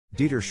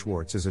Dieter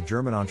Schwarz is a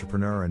German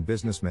entrepreneur and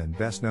businessman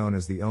best known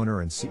as the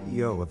owner and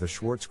CEO of the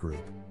Schwarz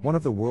Group, one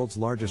of the world's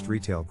largest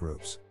retail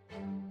groups.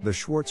 The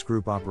Schwarz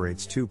Group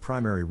operates two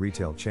primary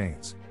retail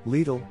chains,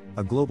 Lidl,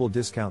 a global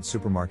discount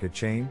supermarket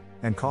chain,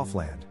 and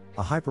Kaufland,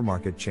 a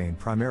hypermarket chain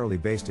primarily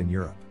based in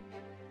Europe.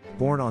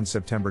 Born on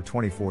September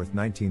 24,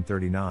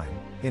 1939,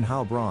 in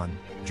Heilbronn,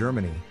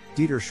 Germany,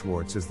 Dieter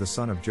Schwarz is the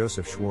son of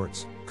Joseph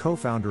Schwarz,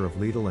 co-founder of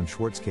Lidl and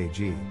Schwarz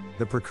KG,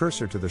 the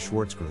precursor to the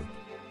Schwarz Group.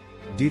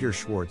 Dieter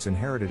Schwarz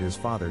inherited his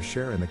father's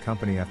share in the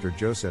company after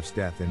Joseph's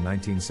death in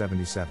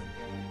 1977.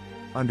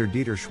 Under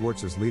Dieter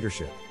Schwarz's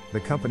leadership, the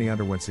company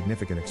underwent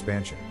significant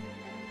expansion.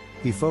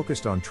 He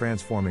focused on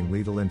transforming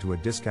Lidl into a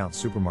discount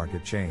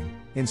supermarket chain,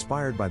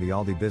 inspired by the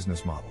Aldi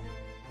business model.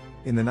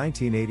 In the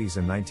 1980s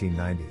and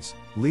 1990s,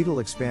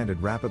 Lidl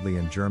expanded rapidly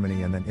in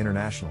Germany and then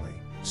internationally,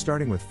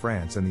 starting with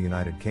France and the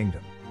United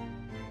Kingdom.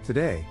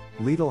 Today,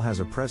 Lidl has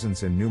a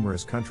presence in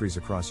numerous countries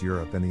across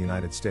Europe and the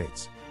United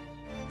States.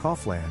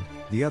 Kaufland,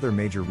 the other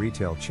major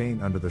retail chain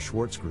under the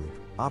Schwarz Group,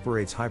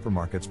 operates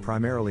hypermarkets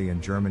primarily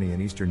in Germany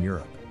and Eastern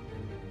Europe.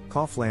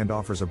 Kaufland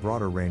offers a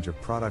broader range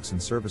of products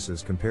and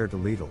services compared to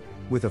Lidl,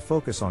 with a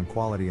focus on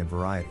quality and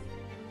variety.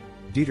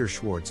 Dieter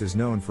Schwarz is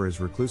known for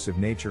his reclusive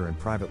nature and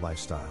private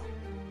lifestyle.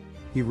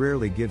 He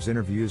rarely gives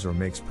interviews or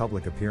makes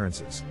public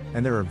appearances,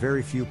 and there are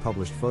very few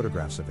published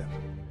photographs of him.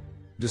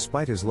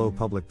 Despite his low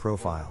public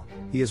profile,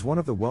 he is one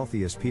of the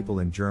wealthiest people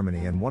in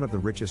Germany and one of the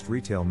richest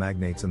retail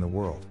magnates in the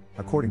world,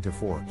 according to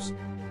Forbes.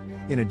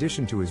 In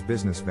addition to his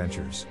business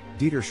ventures,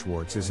 Dieter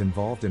Schwarz is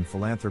involved in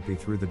philanthropy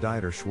through the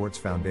Dieter Schwarz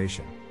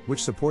Foundation,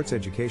 which supports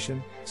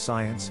education,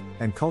 science,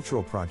 and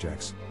cultural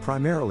projects,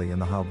 primarily in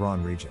the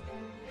Heilbronn region.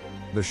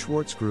 The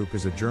Schwarz Group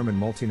is a German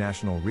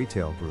multinational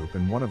retail group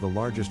and one of the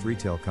largest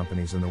retail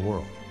companies in the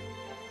world.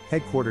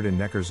 Headquartered in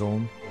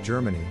Neckarsulm,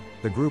 Germany,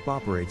 the group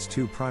operates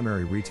two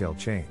primary retail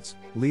chains,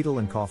 Lidl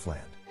and Kaufland.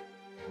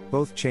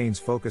 Both chains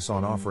focus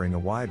on offering a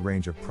wide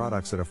range of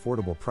products at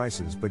affordable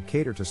prices but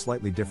cater to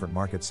slightly different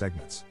market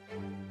segments.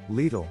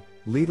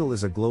 Lidl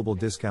is a global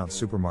discount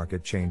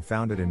supermarket chain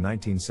founded in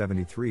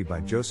 1973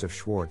 by Joseph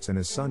Schwarz and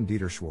his son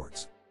Dieter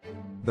Schwarz.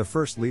 The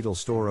first Lidl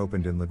store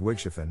opened in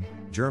Ludwigshafen,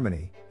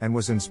 Germany, and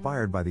was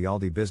inspired by the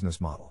Aldi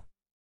business model.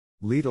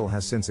 Lidl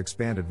has since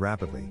expanded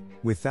rapidly,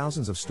 with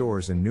thousands of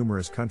stores in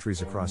numerous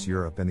countries across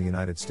Europe and the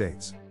United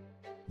States.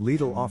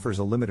 Lidl offers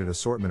a limited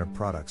assortment of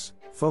products,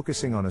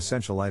 focusing on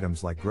essential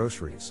items like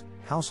groceries,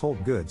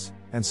 household goods,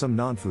 and some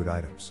non-food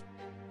items.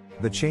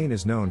 The chain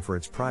is known for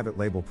its private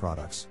label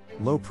products,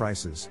 low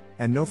prices,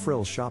 and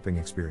no-frills shopping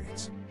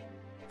experience.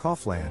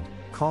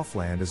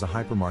 Kaufland is a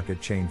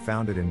hypermarket chain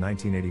founded in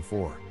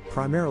 1984,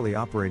 primarily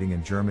operating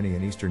in Germany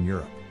and Eastern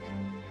Europe.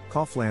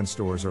 Kaufland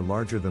stores are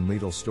larger than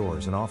Lidl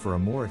stores and offer a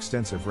more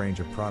extensive range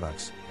of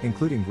products,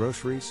 including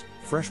groceries,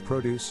 fresh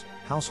produce,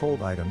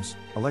 household items,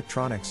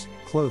 electronics,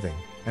 clothing,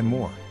 and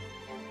more.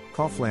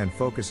 Kaufland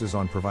focuses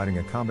on providing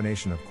a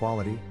combination of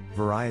quality,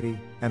 variety,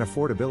 and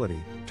affordability,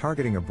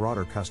 targeting a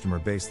broader customer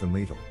base than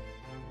Lidl.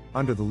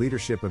 Under the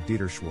leadership of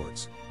Dieter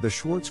Schwarz, the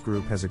Schwarz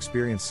Group has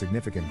experienced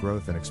significant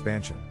growth and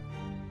expansion.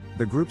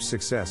 The group's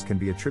success can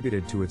be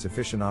attributed to its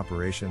efficient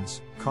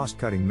operations,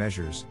 cost-cutting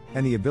measures,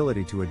 and the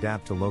ability to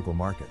adapt to local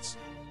markets.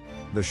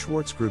 The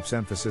Schwarz Group's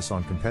emphasis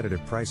on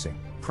competitive pricing,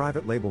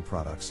 private label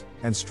products,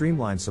 and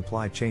streamlined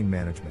supply chain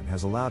management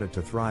has allowed it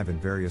to thrive in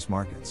various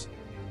markets.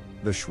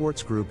 The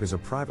Schwarz Group is a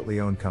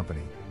privately owned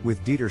company,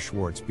 with Dieter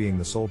Schwarz being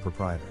the sole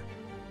proprietor.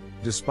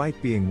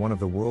 Despite being one of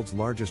the world's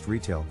largest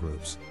retail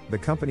groups, the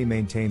company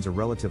maintains a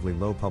relatively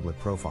low public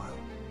profile.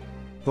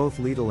 Both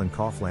Lidl and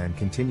Kaufland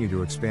continue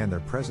to expand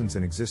their presence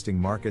in existing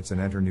markets and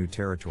enter new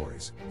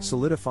territories,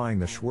 solidifying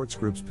the Schwarz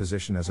Group's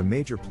position as a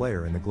major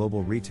player in the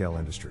global retail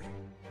industry.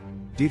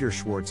 Dieter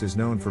Schwarz is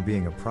known for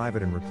being a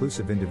private and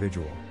reclusive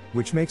individual,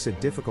 which makes it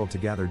difficult to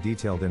gather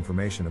detailed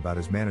information about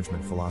his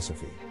management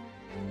philosophy.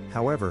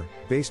 However,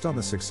 based on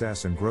the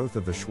success and growth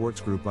of the Schwarz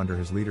Group under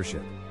his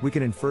leadership, we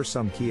can infer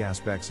some key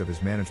aspects of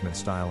his management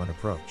style and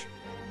approach.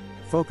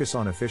 Focus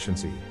on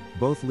efficiency.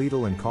 Both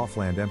Lidl and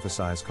Kaufland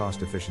emphasize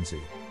cost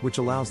efficiency, which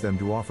allows them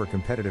to offer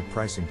competitive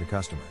pricing to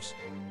customers.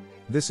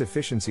 This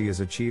efficiency is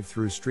achieved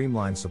through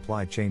streamlined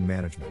supply chain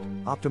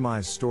management,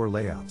 optimized store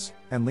layouts,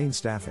 and lean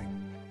staffing.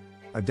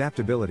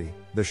 Adaptability.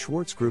 The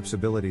Schwarz Group's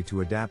ability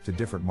to adapt to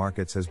different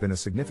markets has been a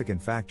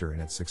significant factor in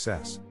its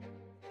success.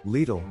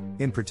 Lidl,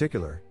 in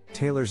particular,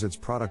 tailors its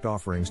product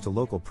offerings to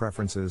local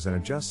preferences and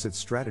adjusts its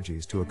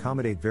strategies to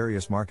accommodate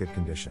various market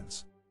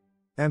conditions.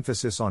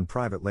 Emphasis on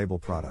private label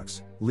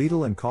products.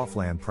 Lidl and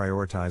Kaufland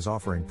prioritize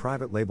offering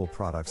private label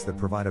products that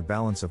provide a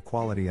balance of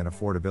quality and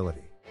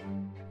affordability.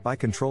 By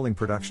controlling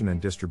production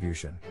and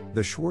distribution,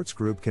 the Schwarz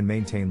Group can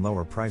maintain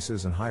lower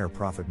prices and higher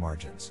profit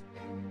margins.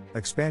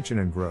 Expansion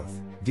and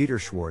growth. Dieter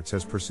Schwarz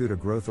has pursued a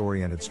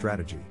growth-oriented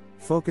strategy,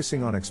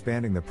 focusing on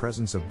expanding the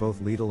presence of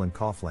both Lidl and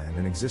Kaufland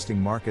in existing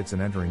markets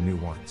and entering new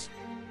ones.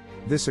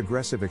 This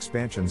aggressive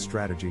expansion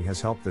strategy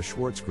has helped the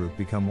Schwarz Group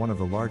become one of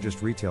the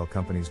largest retail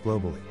companies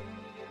globally.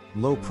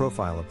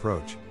 Low-profile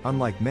approach.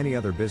 Unlike many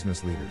other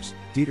business leaders,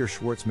 Dieter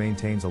Schwarz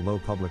maintains a low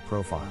public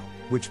profile,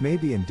 which may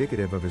be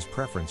indicative of his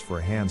preference for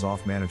a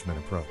hands-off management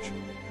approach.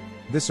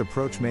 This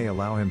approach may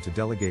allow him to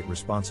delegate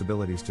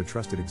responsibilities to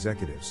trusted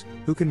executives,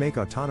 who can make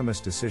autonomous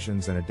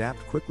decisions and adapt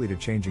quickly to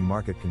changing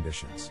market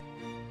conditions.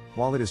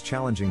 While it is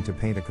challenging to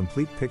paint a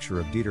complete picture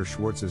of Dieter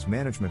Schwarz's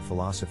management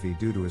philosophy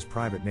due to his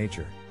private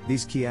nature,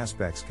 these key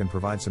aspects can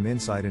provide some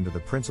insight into the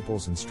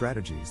principles and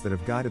strategies that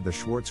have guided the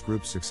Schwarz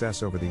Group's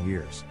success over the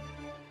years.